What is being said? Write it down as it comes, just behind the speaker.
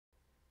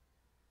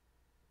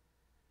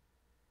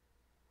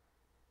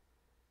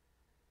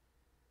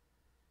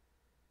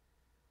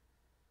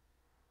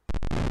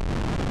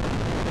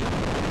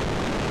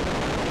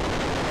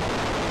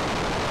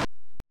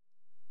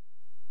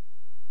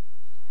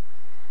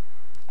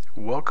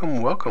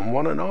Welcome, welcome,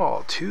 one and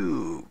all,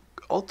 to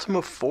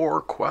Ultima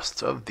 4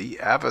 Quest of the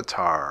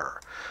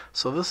Avatar.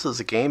 So this is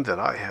a game that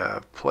I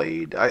have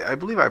played. I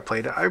believe I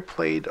played it. I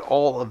played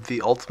all of the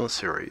Ultima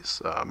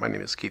series. My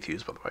name is Keith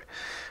Hughes, by the way,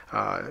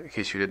 in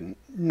case you didn't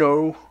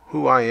know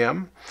who I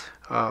am.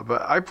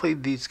 But I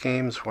played these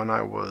games when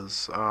I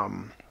was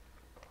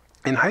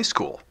in high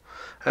school.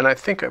 And I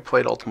think I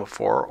played Ultima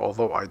 4,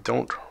 although I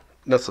don't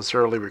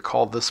necessarily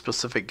recall this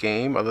specific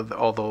game,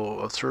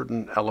 although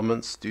certain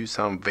elements do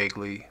sound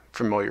vaguely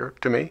familiar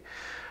to me.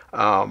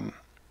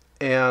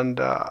 And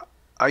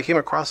I came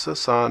across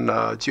this on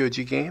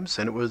GOG Games,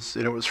 and it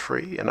was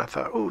free, and I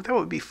thought, oh, that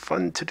would be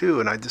fun to do,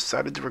 and I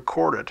decided to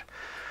record it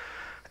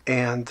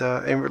and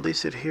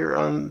release it here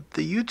on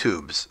the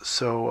YouTubes.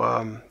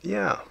 So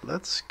yeah,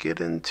 let's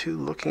get into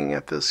looking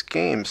at this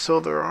game. So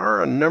there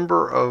are a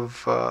number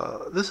of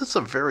this is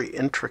a very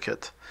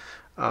intricate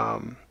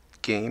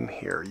game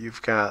here.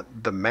 You've got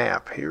the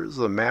map. Here's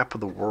the map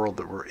of the world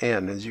that we're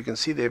in. As you can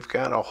see, they've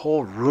got a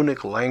whole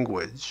runic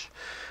language,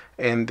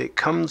 and it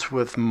comes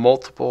with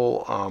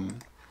multiple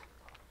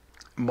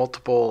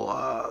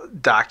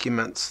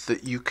documents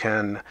that you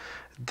can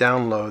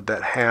download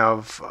that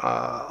have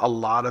a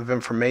lot of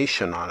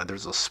information on it.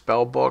 There's a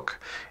spell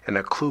book and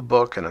a clue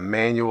book and a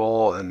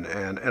manual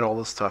and all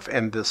this stuff,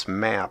 and this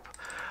map.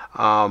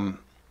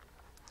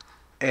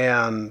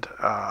 And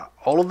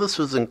all of this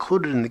was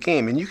included in the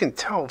game, and you can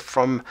tell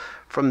from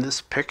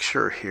this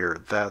picture here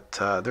that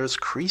there's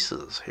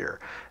creases here.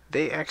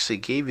 They actually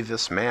gave you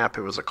this map.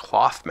 It was a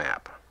cloth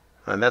map,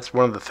 and that's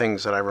one of the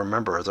things that I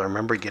remember. Is I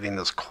remember getting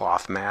this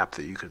cloth map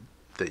that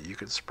you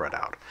could spread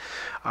out.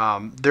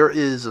 There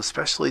is,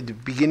 especially the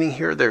beginning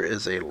here, there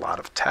is a lot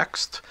of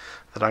text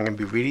that I'm going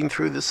to be reading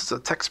through. This is a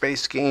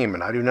text-based game,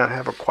 and I do not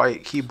have a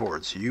quiet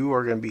keyboard, so you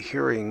are going to be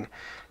hearing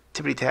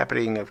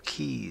tippity-tapping of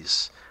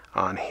keys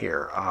on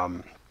here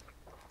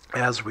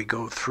as we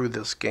go through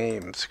this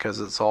game, because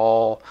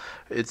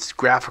it's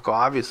graphical.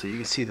 Obviously you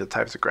can see the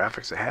types of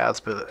graphics it has,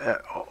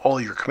 but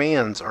all your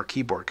commands are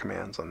keyboard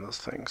commands on this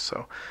thing.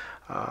 So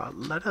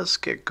let us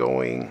get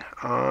going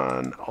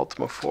on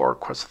Ultima 4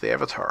 Quest of the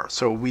Avatar.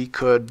 So we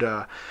could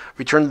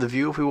return to the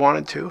view if we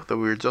wanted to, that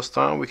we were just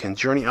on. We can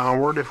journey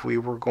onward if we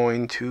were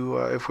going to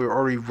if we were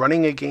already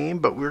running a game,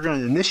 but we're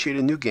going to initiate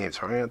a new game.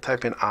 So I'm going to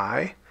type in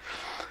I.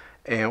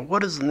 And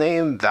what is the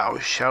name? Thou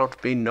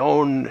shalt be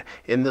known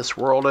in this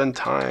world and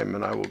time.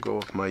 And I will go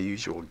with my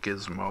usual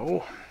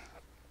gizmo.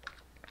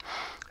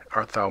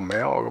 Art thou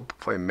male? I'll go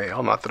play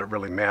male. Not that it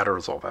really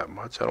matters all that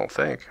much, I don't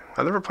think.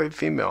 I never played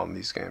female in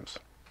these games.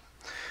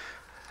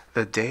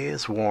 The day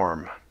is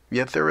warm,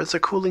 yet there is a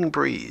cooling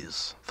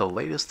breeze. The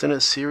latest in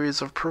a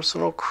series of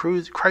personal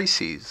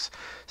crises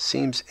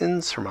seems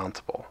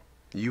insurmountable.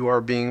 You are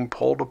being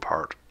pulled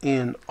apart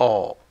in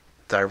all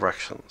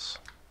directions.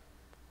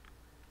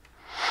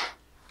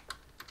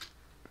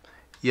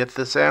 Yet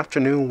this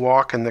afternoon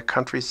walk in the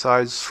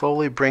countryside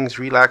slowly brings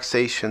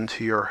relaxation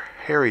to your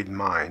harried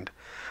mind.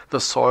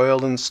 The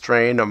soil and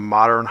strain of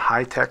modern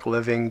high-tech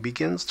living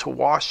begins to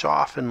wash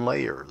off in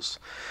layers.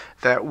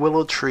 That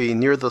willow tree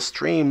near the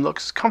stream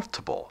looks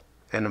comfortable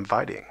and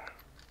inviting.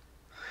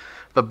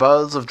 The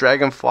buzz of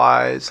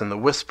dragonflies and the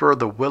whisper of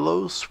the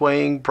willow's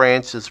swaying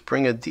branches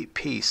bring a deep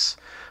peace.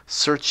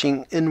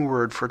 Searching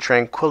inward for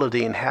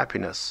tranquility and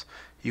happiness,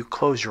 you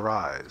close your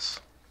eyes.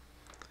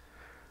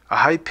 A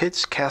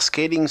high-pitched,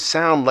 cascading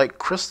sound like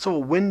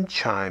crystal wind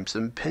chimes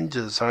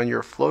impinges on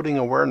your floating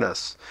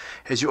awareness.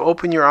 As you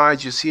open your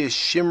eyes, you see a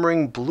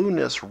shimmering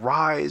blueness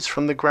rise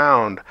from the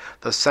ground.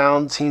 The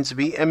sound seems to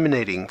be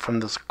emanating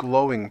from this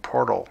glowing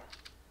portal.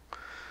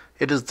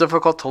 It is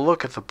difficult to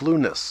look at the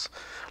blueness.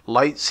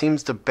 Light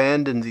seems to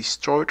bend and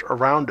distort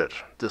around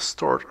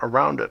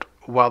it,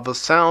 while the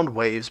sound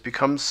waves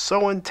become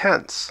so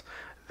intense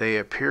they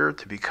appear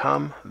to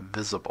become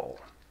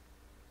visible.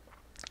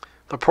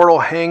 The portal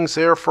hangs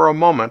there for a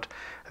moment,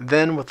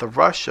 then with the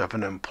rush of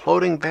an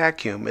imploding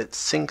vacuum it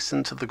sinks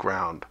into the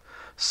ground.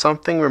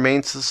 Something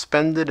remains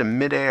suspended in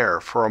midair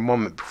for a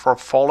moment before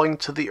falling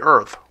to the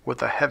earth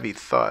with a heavy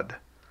thud.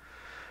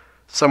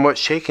 Somewhat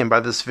shaken by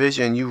this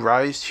vision, you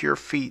rise to your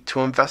feet to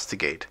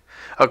investigate.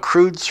 A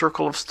crude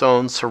circle of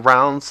stone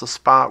surrounds the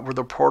spot where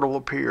the portal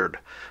appeared.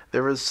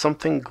 There is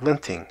something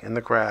glinting in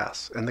the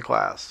glass.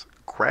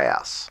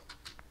 Grass.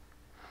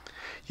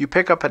 You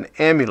pick up an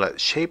amulet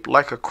shaped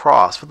like a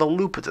cross with a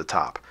loop at the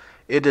top.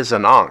 It is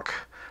an Ankh,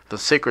 the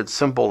sacred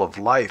symbol of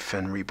life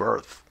and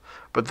rebirth.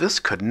 But this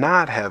could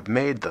not have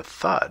made the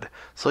thud,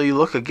 so you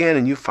look again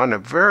and you find a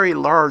very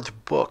large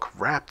book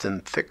wrapped in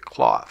thick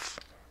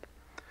cloth.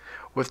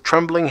 With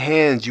trembling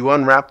hands you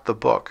unwrap the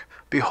book.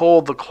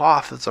 Behold, the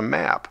cloth is a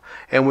map,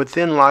 and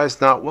within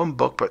lies not one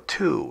book but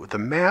two. The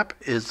map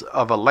is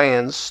of a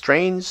land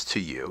strange to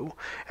you,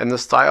 and the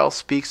style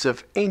speaks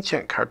of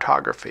ancient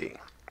cartography.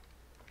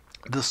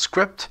 The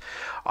script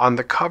on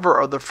the cover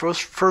of the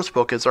first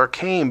book is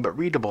arcane but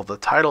readable. The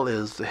title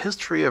is The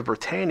History of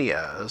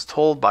Britannia as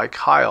Told by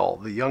Kyle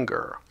the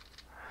Younger.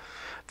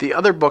 The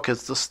other book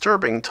is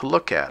disturbing to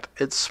look at.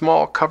 Its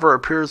small cover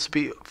appears to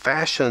be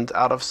fashioned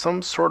out of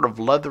some sort of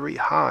leathery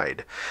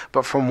hide,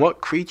 but from what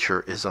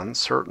creature is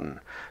uncertain.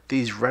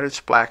 These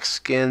reddish-black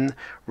skin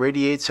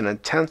radiates an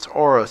intense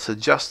aura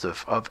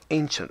suggestive of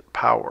ancient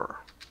power.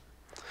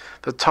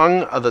 The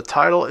tongue of the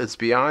title is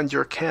beyond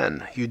your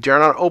ken. You dare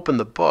not open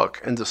the book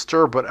and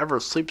disturb whatever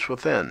sleeps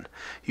within.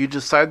 You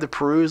decide to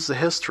peruse the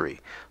history.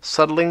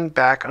 Settling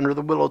back under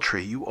the willow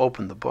tree, you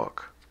open the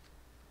book.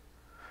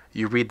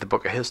 You read the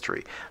book of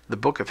history. The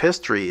book of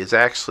history is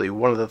actually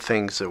one of the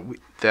things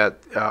that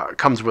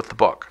comes with the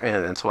book,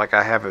 and so like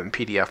I have it in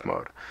PDF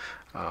mode.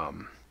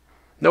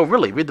 No,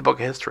 really, read the book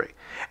of history.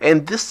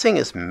 And this thing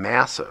is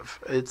massive.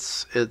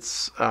 It's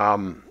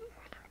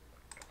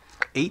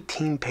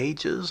 18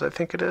 pages, I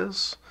think it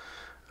is.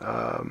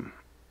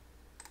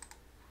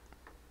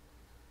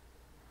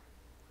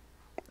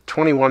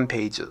 21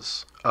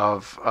 pages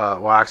of,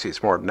 well, actually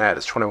it's more than that.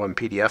 It's 21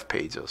 PDF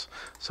pages.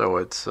 So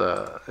it's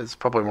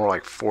probably more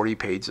like 40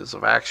 pages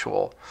of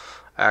actual,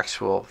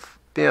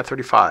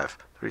 35,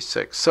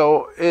 36.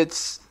 So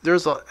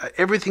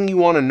everything you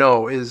want to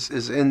know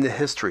is in the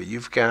history.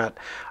 You've got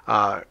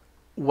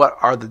what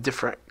are the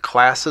different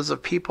classes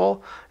of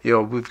people.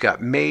 We've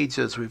got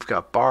mages, we've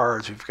got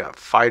bards, we've got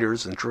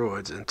fighters and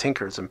druids and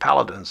tinkers and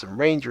paladins and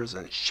rangers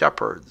and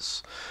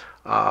shepherds.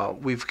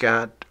 We've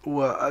got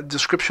a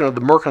description of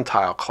the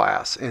mercantile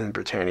class in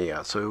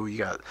Britannia. So you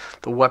got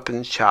the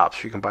weapon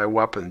shops, you can buy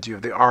weapons. You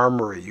have the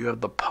armory, you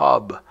have the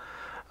pub,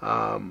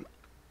 where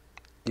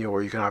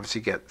you can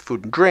obviously get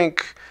food and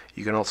drink.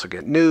 You can also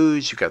get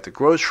news. You got the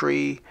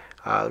grocery,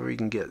 where you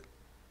can get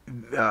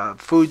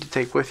food to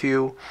take with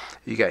you.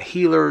 You got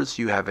healers.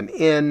 You have an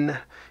inn.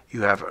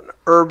 You have an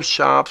herb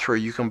shops where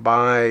you can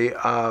buy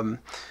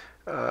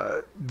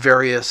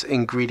various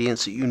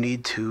ingredients that you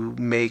need to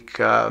make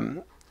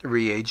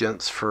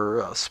reagents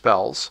for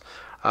spells,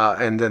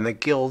 and then the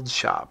guild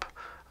shop,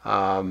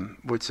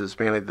 which is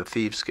mainly the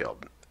Thieves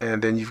Guild.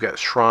 And then you've got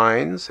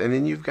shrines, and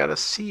then you've got a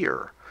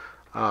seer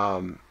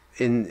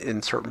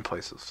in certain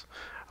places.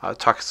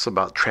 Talks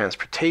about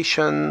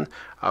transportation,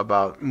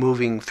 about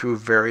moving through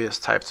various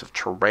types of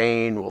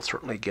terrain. We'll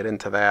certainly get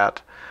into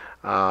that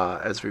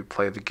as we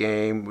play the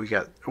game. We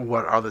got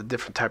what are the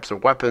different types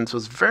of weapons. It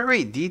was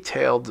very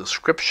detailed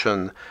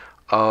description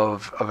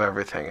of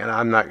everything, and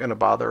I'm not going to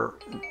bother.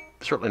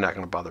 Certainly not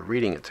going to bother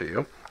reading it to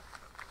you.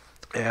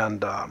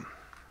 And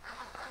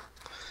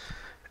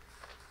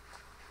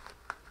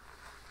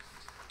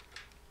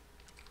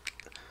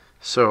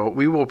so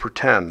we will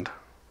pretend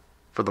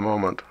for the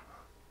moment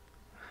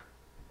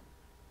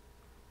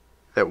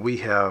that we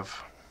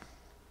have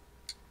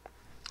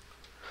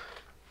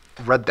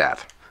read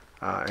that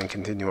and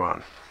continue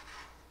on.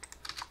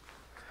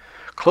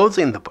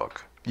 Closing the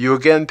book, you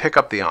again pick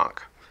up the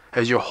Ankh.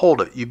 As you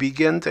hold it, you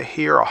begin to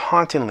hear a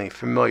hauntingly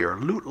familiar,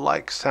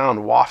 lute-like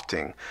sound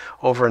wafting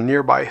over a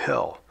nearby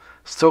hill.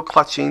 Still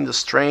clutching the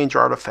strange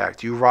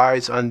artifact, you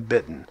rise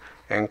unbidden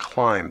and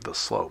climb the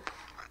slope.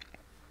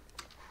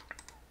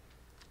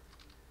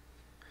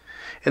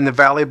 In the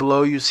valley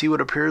below, you see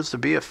what appears to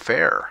be a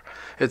fair.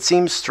 It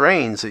seems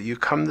strange that you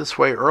come this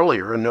way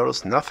earlier and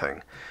notice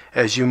nothing.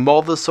 As you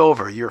mull this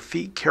over, your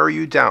feet carry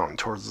you down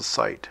towards the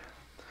site.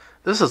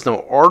 This is no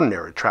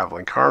ordinary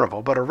traveling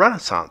carnival, but a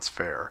Renaissance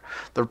fair.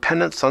 The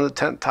pennants on the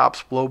tent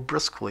tops blow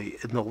briskly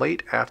in the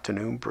late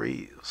afternoon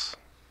breeze.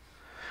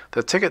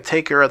 The ticket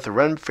taker at the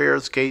Ren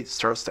Fair's gate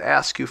starts to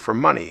ask you for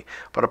money,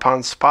 but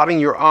upon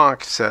spotting your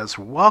Ankh says,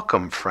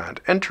 "Welcome,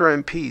 friend. Enter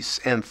in peace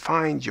and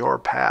find your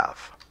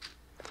path."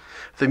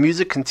 The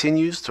music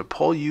continues to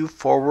pull you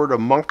forward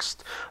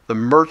amongst the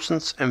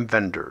merchants and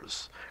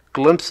vendors.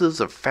 Glimpses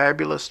of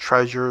fabulous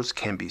treasures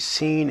can be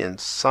seen in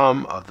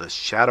some of the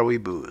shadowy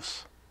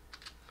booths.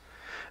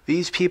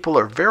 These people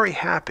are very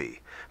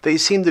happy. They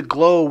seem to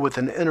glow with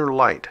an inner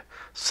light.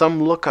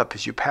 Some look up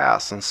as you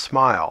pass and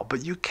smile,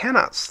 but you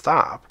cannot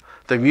stop.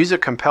 The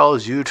music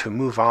compels you to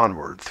move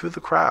onward through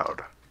the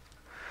crowd.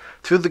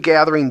 Through the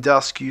gathering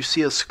dusk, you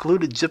see a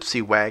secluded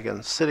gypsy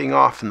wagon sitting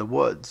off in the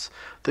woods.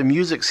 The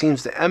music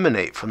seems to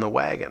emanate from the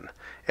wagon.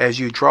 As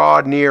you draw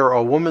near,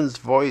 a woman's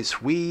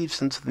voice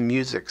weaves into the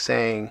music,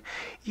 saying,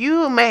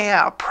 "You may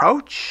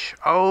approach,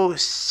 O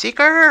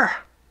seeker."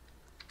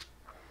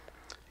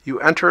 You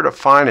enter to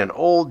find an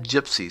old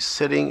gypsy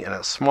sitting in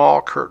a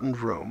small curtained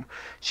room.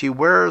 She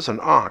wears an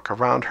ankh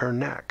around her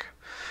neck.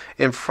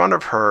 In front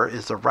of her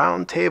is a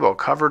round table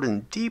covered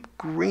in deep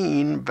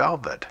green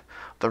velvet.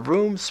 The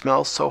room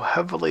smells so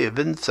heavily of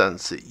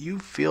incense that you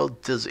feel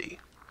dizzy.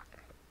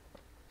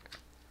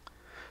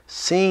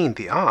 Seeing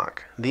the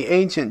ankh, the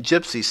ancient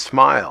gypsy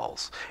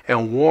smiles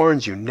and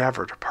warns you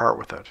never to part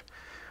with it.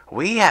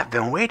 "We have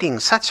been waiting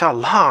such a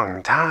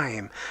long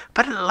time,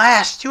 but at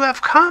last you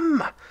have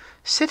come.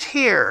 Sit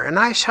here, and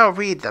I shall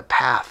read the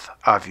path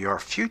of your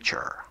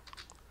future."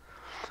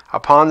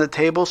 Upon the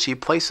table she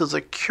places a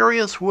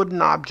curious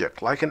wooden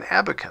object like an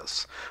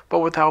abacus, but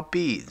without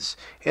beads.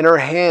 In her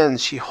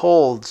hands she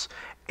holds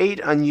 8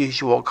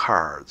 unusual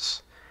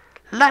cards.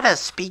 "Let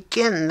us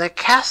begin the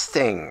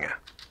casting."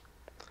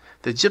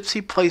 The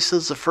gypsy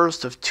places the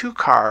first of 2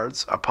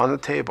 cards upon the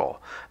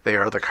table. They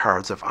are the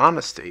cards of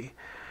honesty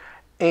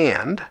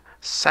and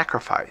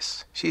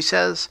sacrifice. She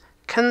says,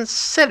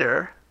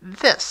 "Consider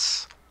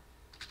this.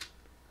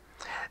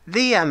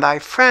 Thee and thy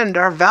friend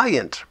are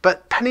valiant,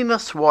 but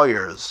penniless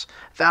warriors.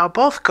 Thou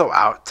both go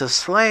out to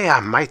slay a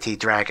mighty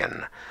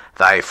dragon.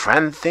 Thy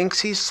friend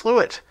thinks he slew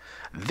it.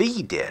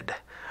 Thee did.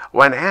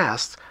 When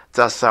asked,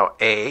 dost thou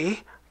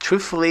A,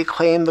 truthfully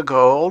claim the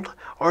gold,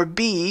 or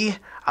B,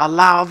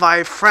 allow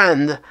thy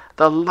friend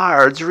the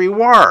large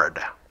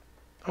reward?"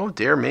 Oh,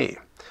 dear me.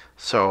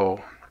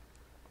 So,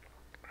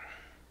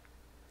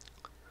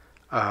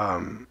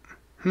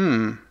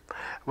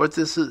 what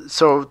this is?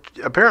 So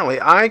apparently,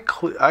 I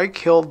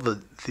killed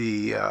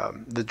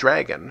the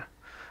dragon,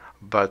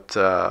 but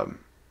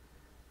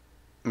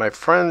my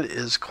friend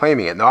is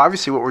claiming it. Now,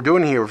 obviously, what we're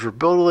doing here is we're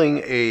building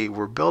a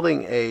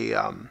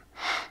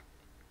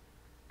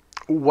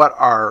what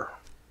our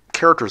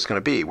character is going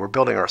to be. We're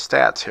building our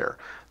stats here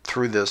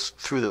through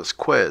this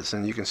quiz,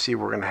 and you can see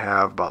we're going to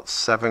have about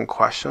 7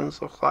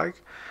 questions. Look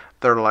like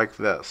they're like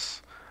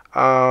this.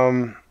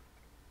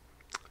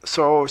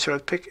 So should I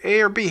pick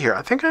A or B here?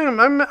 I think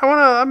I'm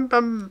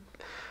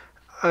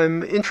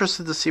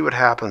interested to see what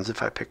happens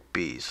if I pick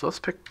B. So let's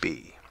pick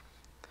B.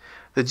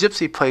 The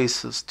gypsy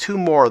places 2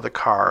 more of the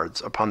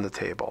cards upon the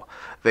table.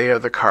 They are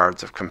the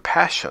cards of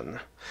compassion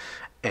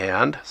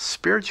and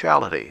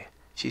spirituality.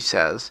 She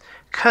says,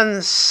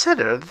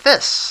 "Consider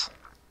this.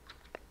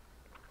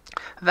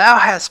 Thou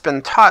hast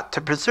been taught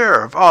to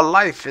preserve all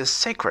life is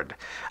sacred.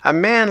 A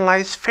man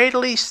lies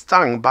fatally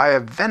stung by a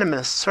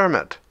venomous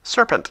serpent.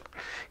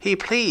 He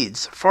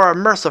pleads for a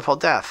merciful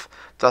death.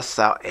 Dost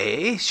thou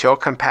A, show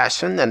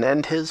compassion and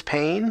end his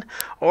pain,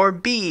 or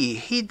B,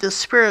 heed the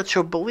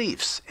spiritual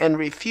beliefs and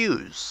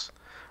refuse?"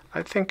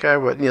 I think I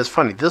would. It's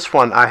funny, this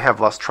one I have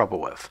less trouble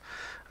with,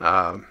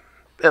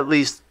 at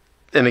least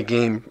in a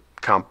game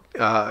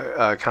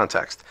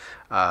context.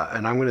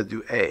 And I'm going to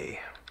do A.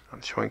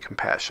 I'm showing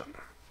compassion.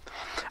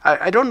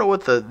 I don't know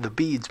what the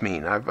beads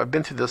mean. I've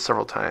been through this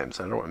several times.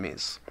 I don't know what it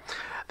means.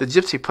 The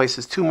gypsy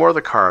places 2 more of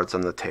the cards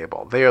on the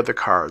table. They are the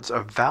cards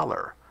of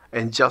valor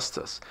and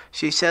justice.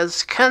 She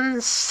says,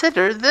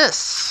 "Consider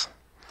this.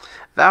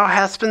 Thou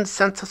hast been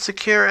sent to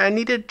secure a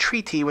needed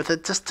treaty with a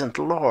distant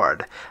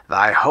lord.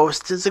 Thy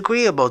host is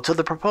agreeable to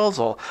the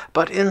proposal,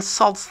 but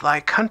insults thy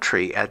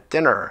country at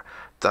dinner.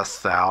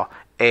 Dost thou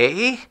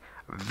A,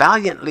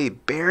 valiantly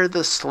bear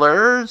the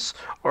slurs,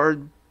 or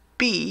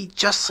B,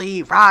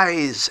 justly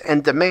rise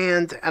and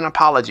demand an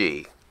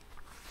apology?"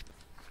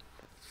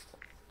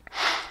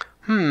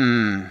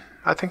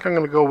 I think I'm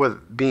going to go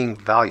with being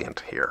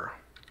valiant here.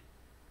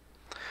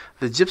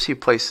 The gypsy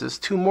places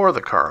 2 more of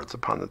the cards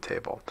upon the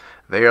table.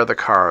 They are the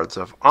cards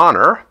of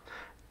honor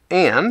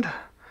and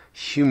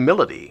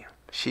humility.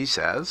 She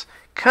says,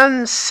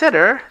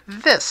 "Consider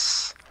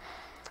this.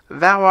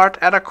 Thou art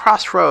at a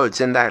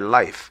crossroads in thy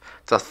life.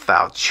 Dost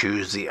thou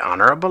choose the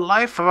honorable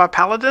life of a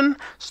paladin,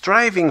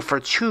 striving for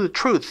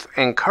truth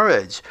and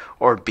courage,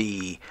 or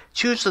B,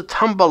 choose the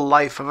humble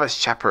life of a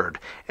shepherd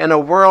in a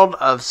world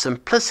of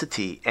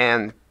simplicity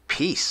and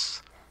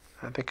peace?"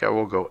 I think I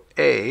will go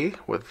A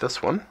with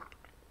this one.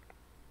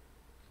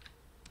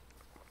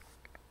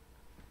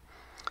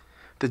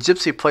 The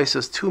gypsy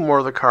places 2 more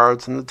of the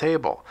cards on the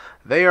table.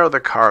 They are the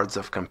cards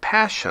of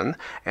compassion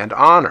and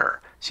honor.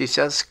 She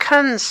says,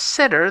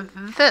 "Consider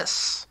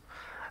this.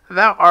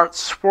 Thou art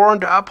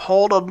sworn to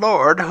uphold a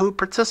lord who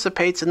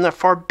participates in the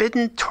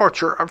forbidden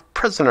torture of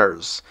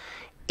prisoners.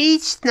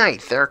 Each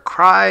night their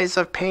cries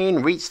of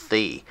pain reach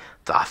thee.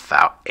 Dost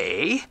thou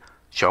A,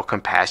 show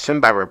compassion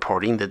by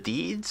reporting the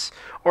deeds,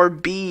 or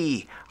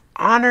B,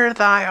 honor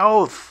thy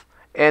oath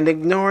and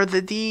ignore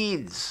the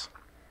deeds?"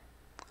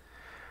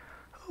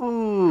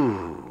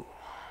 Ooh.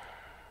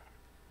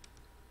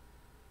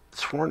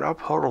 Sworn to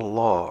uphold a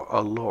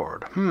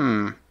lord.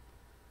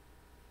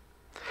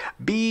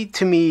 B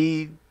to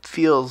me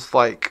feels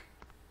like,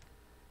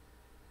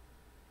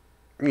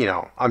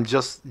 I'm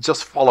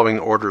just following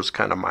orders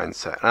kind of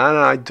mindset. And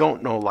I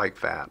don't know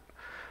like that.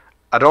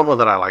 I don't know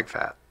that I like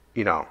that,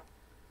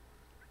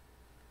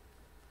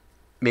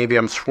 Maybe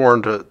I'm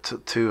sworn to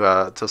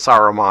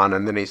Saruman,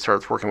 and then he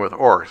starts working with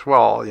orcs.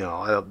 Well,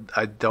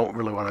 I don't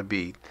really want to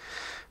be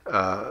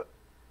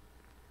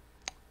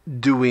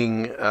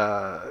doing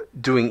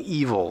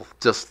evil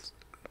just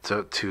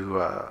to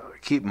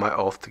keep my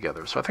oath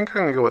together. So I think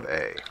I'm going to go with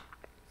A.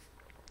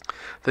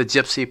 The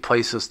gypsy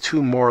places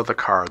 2 more of the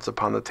cards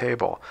upon the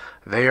table.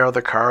 They are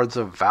the cards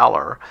of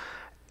valor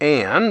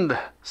and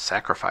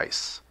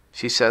sacrifice.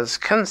 She says,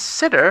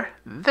 "Consider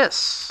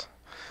this.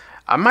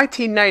 A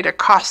mighty knight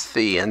accosts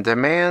thee and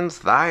demands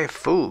thy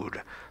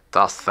food.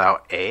 Dost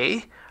thou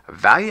A,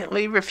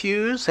 valiantly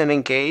refuse and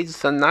engage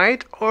the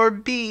knight, or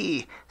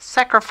B,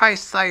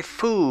 sacrifice thy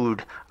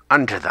food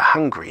unto the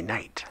hungry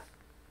knight?"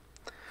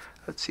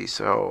 Let's see,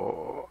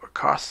 so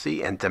accosts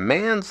thee and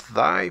demands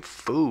thy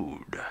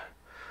food.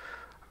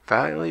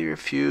 Valiantly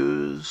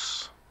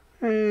refuse.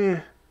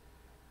 I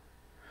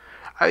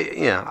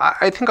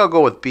think I'll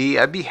go with B.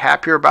 I'd be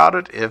happier about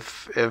it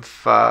if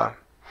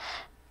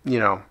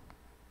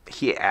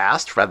he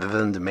asked rather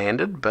than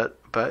demanded, but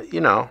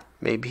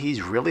maybe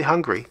he's really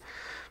hungry.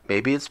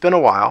 Maybe it's been a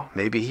while.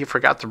 Maybe he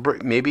forgot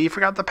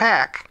the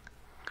pack.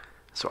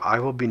 So I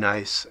will be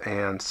nice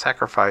and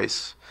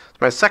sacrifice. It's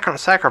my second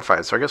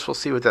sacrifice, so I guess we'll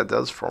see what that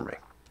does for me.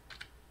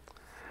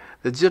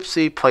 The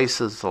gypsy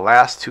places the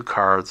last 2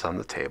 cards on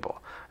the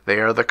table. They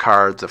are the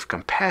cards of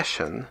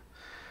compassion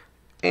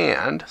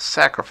and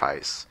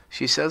sacrifice.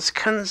 She says,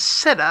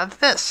 "Consider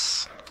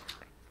this.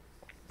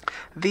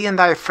 Thee and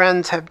thy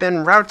friends have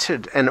been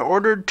routed and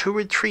ordered to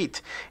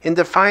retreat. In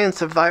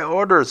defiance of thy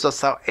orders,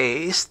 dost thou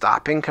A.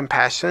 stop in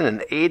compassion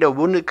and aid a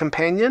wounded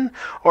companion,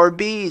 or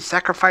B.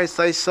 sacrifice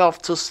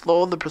thyself to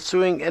slow the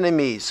pursuing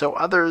enemy so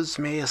others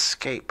may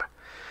escape?"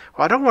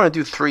 Well, I don't want to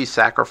do 3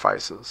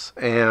 sacrifices,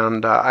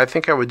 and I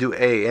think I would do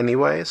A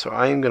anyway, so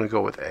I am going to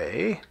go with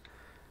A.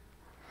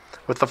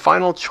 With the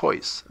final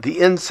choice, the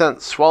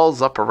incense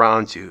swells up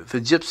around you. The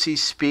gypsy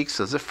speaks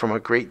as if from a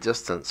great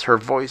distance, her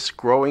voice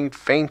growing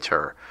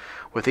fainter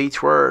with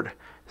each word.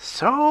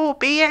 "So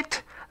be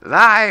it.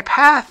 Thy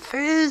path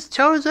is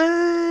chosen."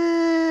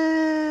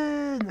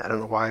 I don't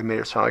know why I made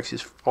her sound like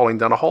she's falling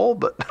down a hole,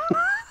 but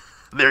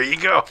there you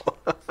go.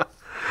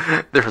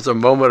 There's a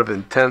moment of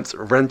intense,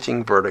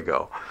 wrenching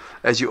vertigo.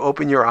 As you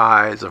open your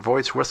eyes, a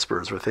voice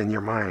whispers within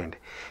your mind,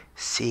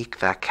 "Seek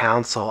the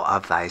counsel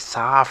of thy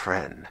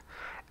sovereign."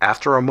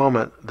 After a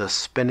moment, the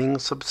spinning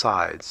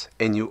subsides,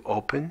 and you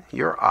open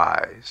your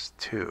eyes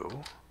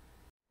too.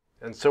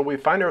 And so we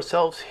find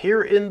ourselves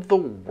here in the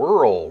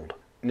world,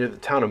 near the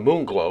town of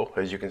Moonglow,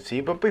 as you can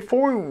see. But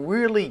before we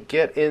really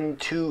get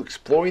into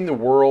exploring the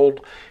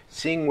world,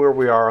 seeing where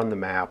we are on the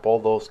map, all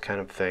those kind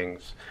of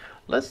things,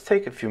 let's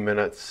take a few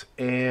minutes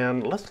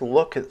and let's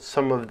look at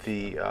some of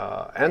the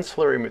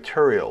ancillary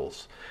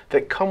materials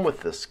that come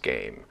with this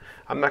game.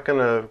 I'm not going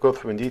to go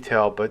through in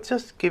detail, but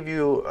just give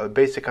you a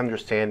basic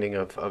understanding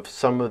of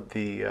some of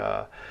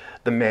the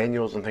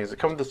manuals and things that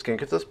come with this game,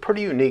 because it's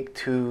pretty unique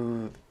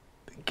to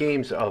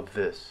games of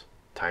this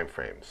time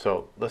frame.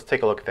 So let's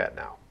take a look at that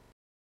now.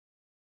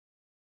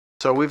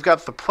 So we've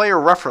got the player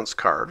reference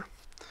card,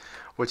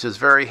 which is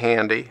very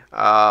handy.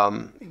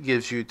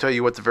 Tell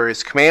you what the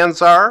various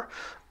commands are.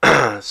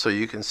 So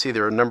you can see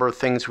there are a number of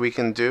things we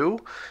can do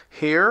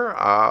here.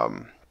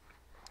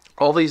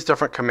 All these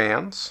different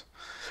commands.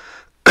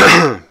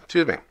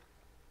 Excuse me.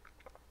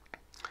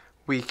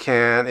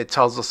 It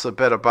tells us a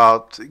bit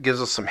about,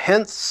 gives us some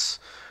hints.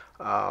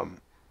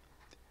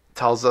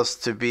 Tells us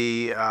to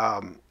be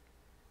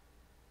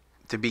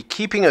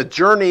keeping a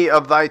journey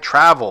of thy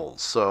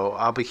travels. So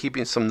I'll be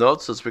keeping some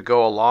notes as we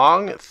go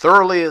along.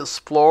 Thoroughly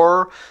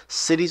explore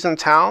cities and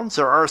towns.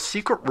 There are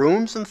secret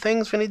rooms and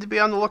things we need to be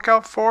on the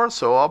lookout for,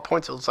 so I'll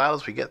point those out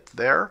as we get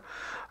there.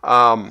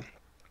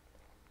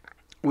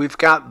 We've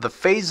got the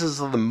phases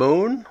of the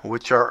moon,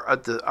 which are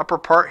at the upper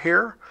part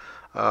here,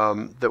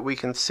 that we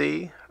can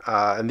see,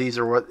 and these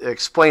are what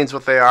explains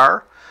what they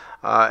are.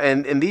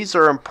 And these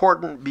are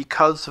important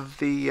because of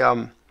the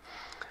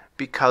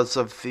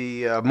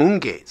moon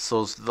gates.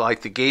 Those,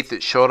 like the gate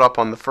that showed up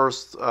on the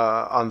first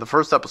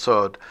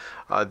episode.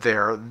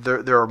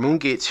 There are moon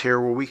gates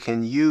here where we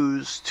can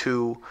use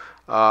to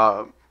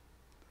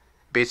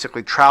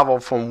basically travel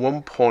from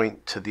one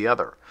point to the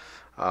other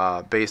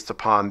based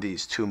upon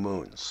these 2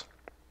 moons.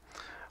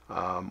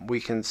 We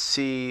can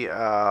see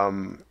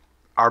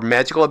our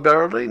magical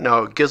ability.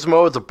 Now,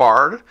 Gizmo is a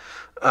bard.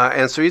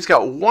 And so he's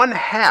got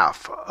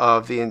 1/2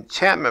 of the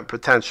enchantment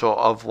potential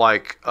of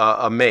like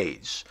a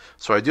mage.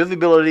 So I do have the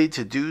ability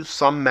to do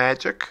some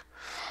magic.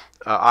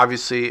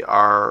 Obviously,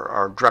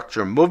 our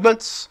director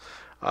movements,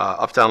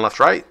 up, down, left,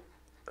 right,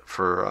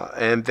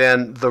 and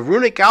then the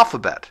runic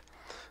alphabet.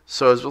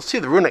 So as we'll see,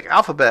 the runic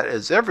alphabet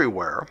is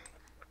everywhere,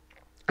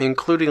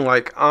 including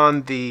like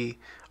on the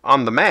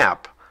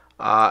map,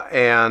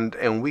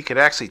 and we could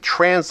actually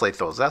translate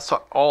those. That's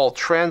all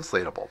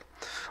translatable.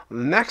 The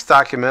next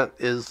document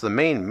is the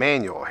main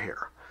manual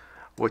here,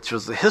 which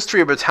was the history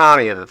of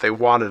Britannia that they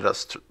wanted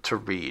us to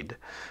read.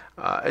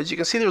 As you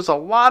can see, there's a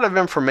lot of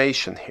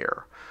information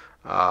here.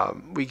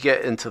 We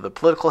get into the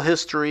political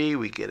history,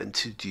 we get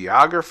into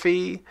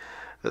geography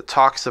that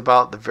talks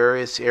about the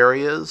various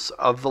areas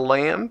of the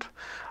land,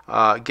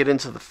 get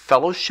into the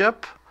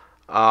fellowship.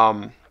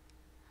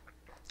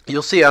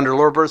 You'll see under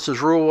Lord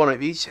Burst's rule, one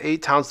of each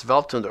 8 towns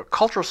developed into a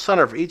cultural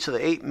center for each of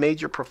the 8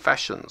 major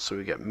professions. So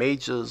we get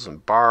mages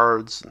and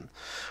bards and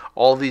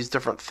all these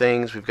different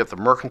things. We've got the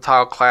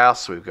mercantile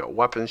class, so we've got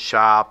weapon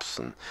shops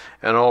and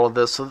all of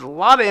this. So there's a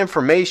lot of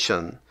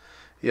information.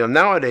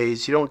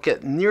 Nowadays you don't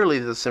get nearly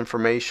this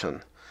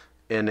information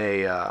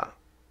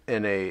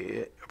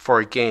for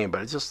a game,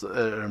 but it's just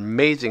an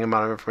amazing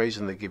amount of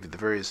information. They give you the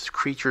various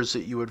creatures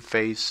that you would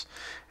face,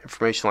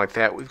 information like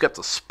that. We've got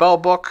the spell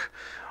book,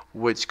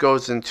 which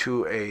goes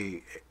into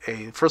a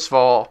first of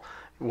all,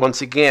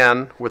 once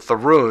again, with the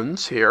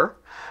runes here,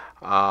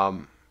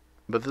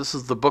 But this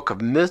is the Book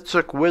of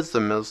Mystic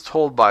Wisdom as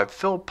told by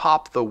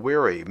Philpop the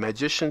Weary,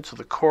 magician to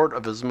the court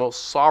of his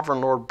most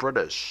sovereign Lord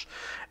British.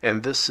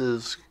 And this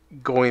is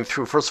going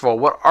through, first of all,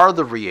 what are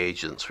the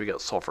reagents? We got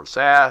sulfurous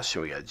ash,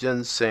 and we got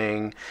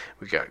ginseng,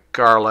 we got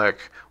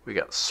garlic, we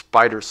got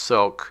spider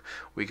silk,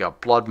 we got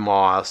blood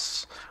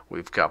moss,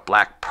 we've got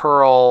black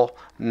pearl,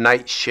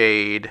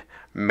 nightshade,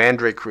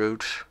 mandrake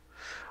root.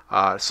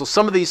 So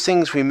some of these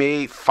things we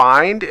may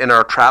find in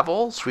our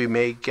travels. We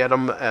may get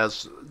them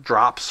as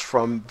drops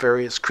from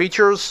various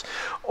creatures,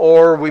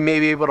 or we may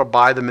be able to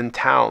buy them in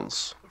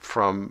towns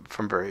from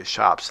various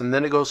shops. And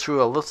then it goes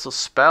through a list of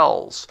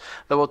spells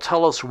that will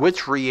tell us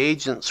which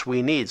reagents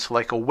we need. So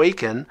like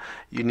awaken,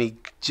 you need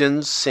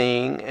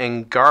ginseng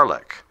and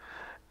garlic.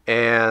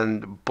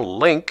 And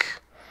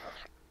blink,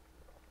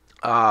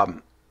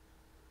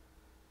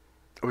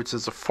 which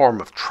is a form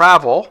of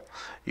travel,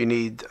 you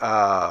need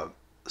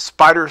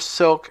spider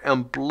silk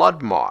and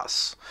blood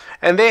moss.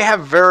 And they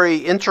have very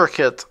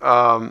intricate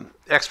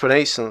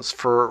explanations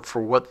for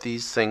what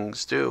these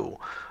things do.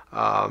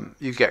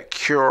 You get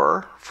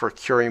cure for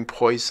curing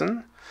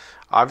poison.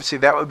 Obviously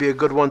that would be a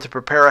good one to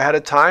prepare ahead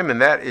of time,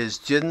 and that is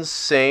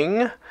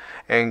ginseng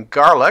and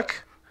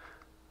garlic.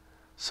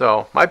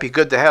 So might be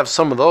good to have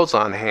some of those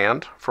on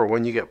hand for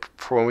when we get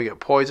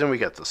poison. We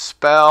got the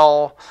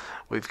spell,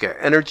 we've got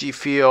energy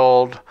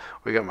field,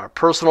 we got my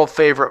personal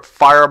favorite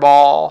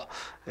fireball,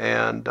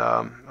 and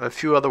a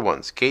few other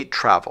ones, gate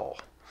travel.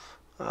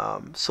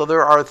 So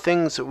there are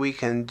things that we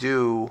can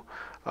do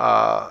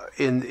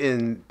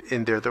in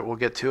there that we'll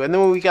get to. And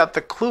then we got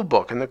the clue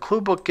book, and the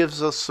clue book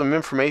gives us some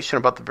information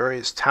about the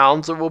various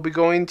towns that we'll be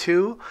going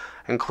to,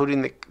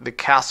 including the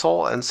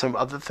castle and some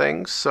other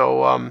things.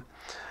 So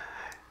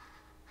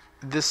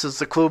this is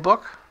the clue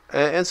book,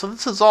 and so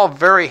this is all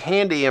very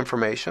handy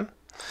information.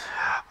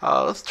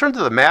 Let's turn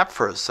to the map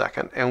for a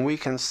second, and we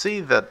can see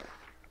that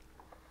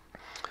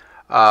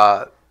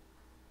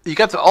you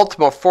got the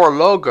Ultima 4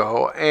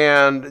 logo,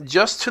 and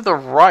just to the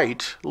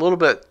right, a little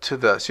bit to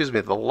the,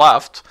 the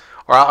left,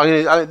 or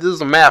this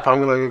is a map. I'm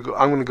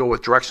gonna go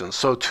with directions.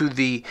 So to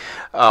the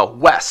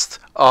west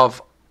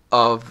of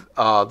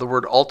the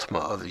word Ultima,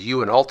 of the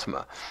U in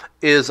Ultima,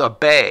 is a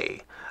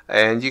bay.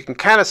 And you can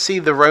kind of see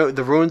the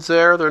ruins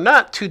there. They're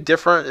not too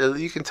different.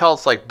 You can tell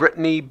it's like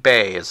Brittany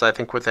Bay is, I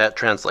think, what that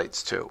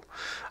translates to.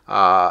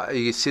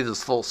 You see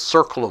this little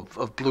circle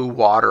of blue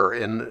water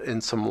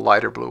in some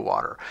lighter blue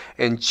water.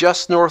 And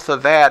just north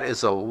of that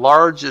is a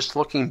largest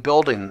looking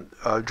building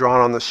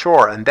drawn on the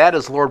shore, and that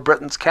is Lord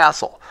Britain's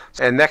castle.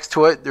 And next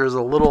to it, there's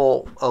a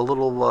little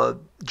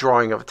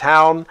drawing of a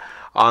town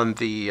on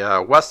the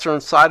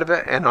western side of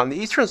it, and on the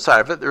eastern side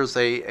of it, there's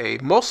a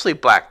mostly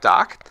black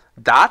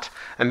dot,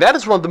 and that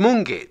is one of the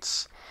moon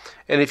gates.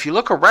 And if you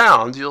look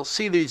around, you'll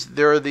see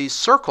there are these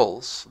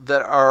circles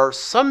that are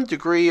some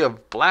degree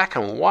of black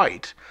and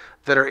white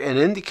that are an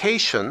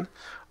indication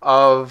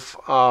of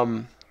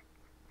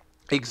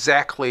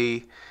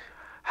exactly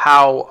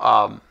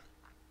how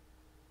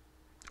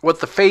what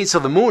the phase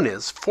of the moon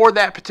is for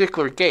that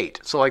particular gate.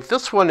 So like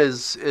this one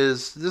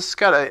this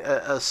got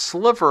a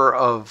sliver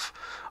of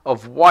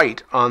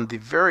white on the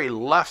very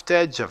left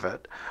edge of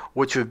it,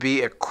 which would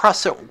be a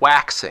crescent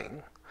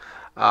waxing.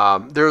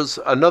 There's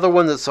another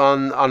one that's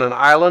on an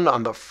island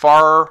on the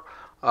far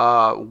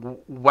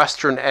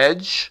western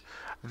edge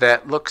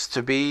that looks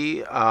to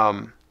be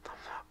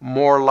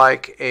more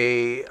like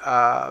a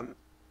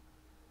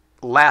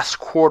last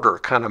quarter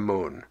kind of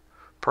moon,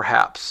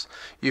 perhaps.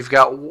 You've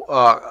got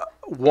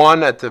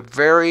one at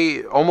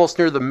the almost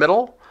near the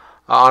middle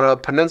on a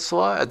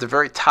peninsula at the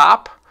very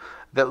top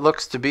that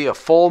looks to be a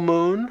full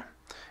moon.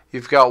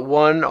 You've got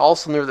one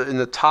also in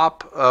the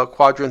top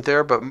quadrant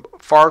there,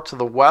 but far to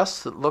the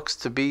west that looks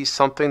to be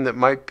something that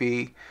might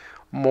be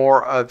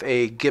more of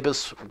a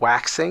gibbous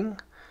waxing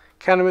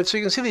kind of. So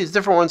you can see these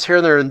different ones here,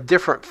 and they're in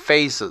different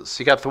phases.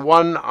 You got the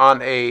one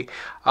on a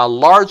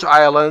large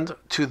island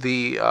to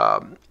the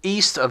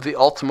east of the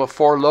Ultima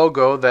 4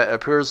 logo that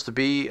appears to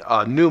be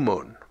a new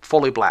moon,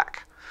 fully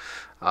black.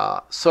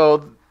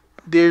 So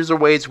these are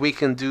ways we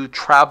can do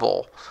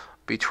travel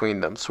between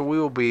them. So we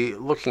will be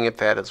looking at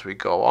that as we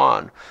go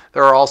on.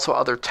 There are also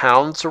other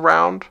towns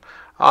around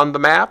on the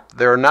map.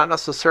 They're not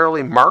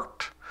necessarily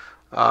marked.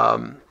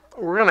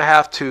 We're going to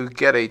have to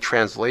get a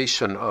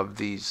translation of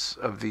these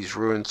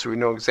ruins so we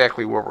know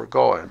exactly where we're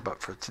going.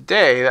 But for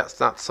today, that's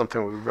not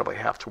something we really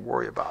have to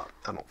worry about,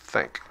 I don't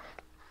think.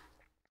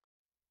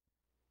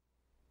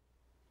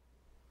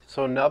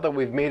 So now that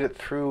we've made it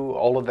through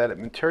all of that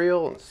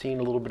material and seen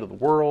a little bit of the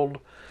world,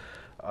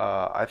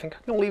 I think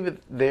I'm going to leave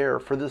it there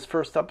for this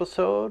first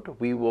episode.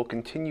 We will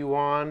continue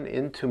on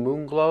into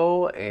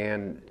Moonglow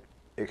and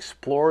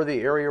explore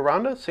the area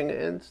around us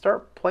and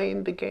start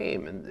playing the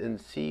game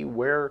and see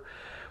where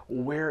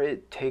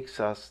it takes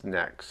us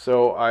next.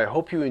 So I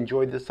hope you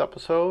enjoyed this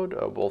episode.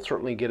 We'll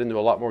certainly get into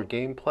a lot more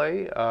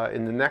gameplay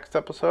in the next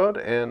episode,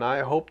 and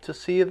I hope to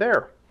see you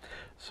there.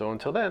 So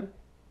until then,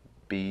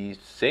 be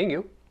seeing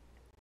you.